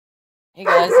Hey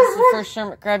guys, this is the first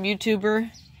hermit crab YouTuber.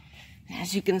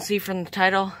 As you can see from the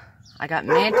title, I got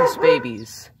mantis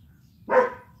babies.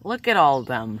 Look at all of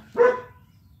them.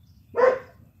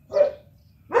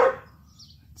 Let's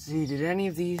see, did any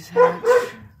of these hatch?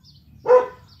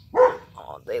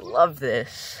 Oh, they love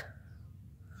this.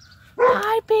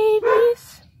 Hi,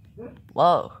 babies.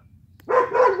 Whoa.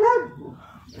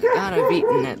 They gotta have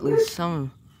eaten at least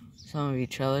some of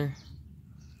each other.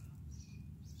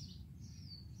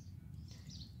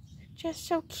 Just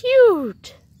so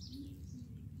cute.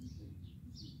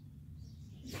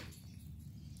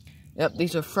 Yep,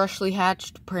 these are freshly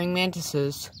hatched praying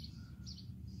mantises.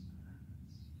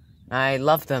 I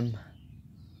love them.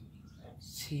 Let's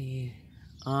see.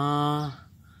 None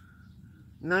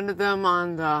of them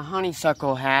on the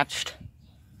honeysuckle hatched.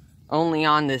 Only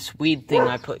on this weed thing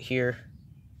I put here.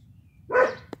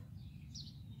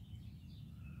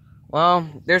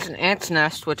 Well, there's an ant's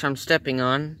nest which I'm stepping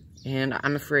on. And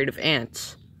I'm afraid of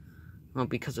ants. Well,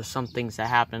 because of some things that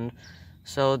happened.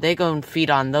 So they go and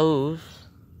feed on those.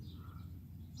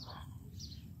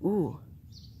 Ooh.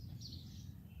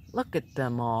 Look at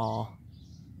them all.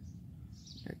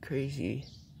 They're crazy.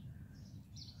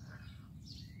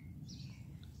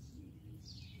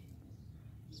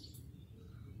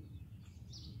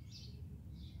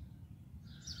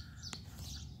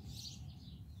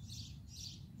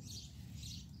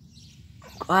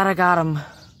 Glad I got them.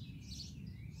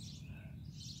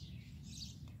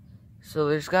 So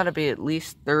there's got to be at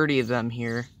least 30 of them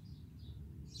here.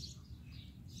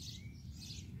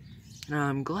 And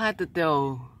I'm glad that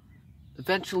they'll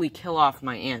eventually kill off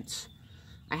my ants.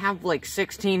 I have like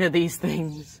 16 of these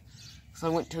things. So I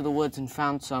went to the woods and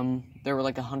found some. There were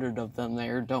like 100 of them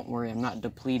there. Don't worry, I'm not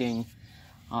depleting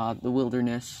the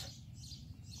wilderness.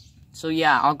 So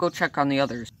yeah, I'll go check on the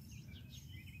others.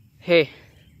 Hey,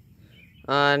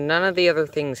 none of the other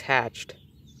things hatched.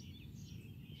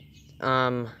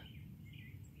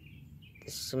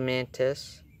 This is a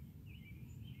mantis.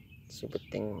 Stupid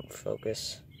thing won't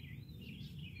focus.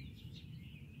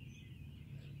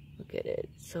 Look at it.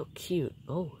 It's so cute.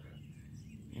 Oh,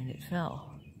 and it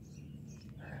fell.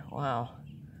 Wow.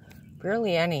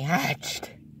 Barely any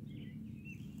hatched.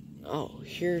 Oh,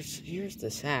 here's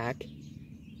the sack.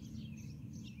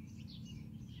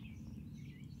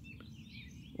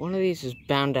 One of these is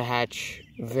bound to hatch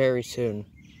very soon.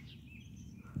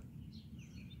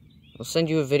 I'll send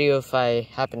you a video if I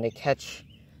happen to catch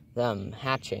them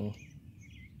hatching.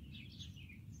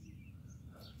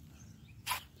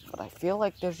 But I feel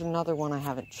like there's another one I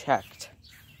haven't checked.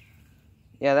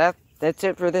 Yeah, that's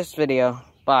it for this video.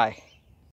 Bye.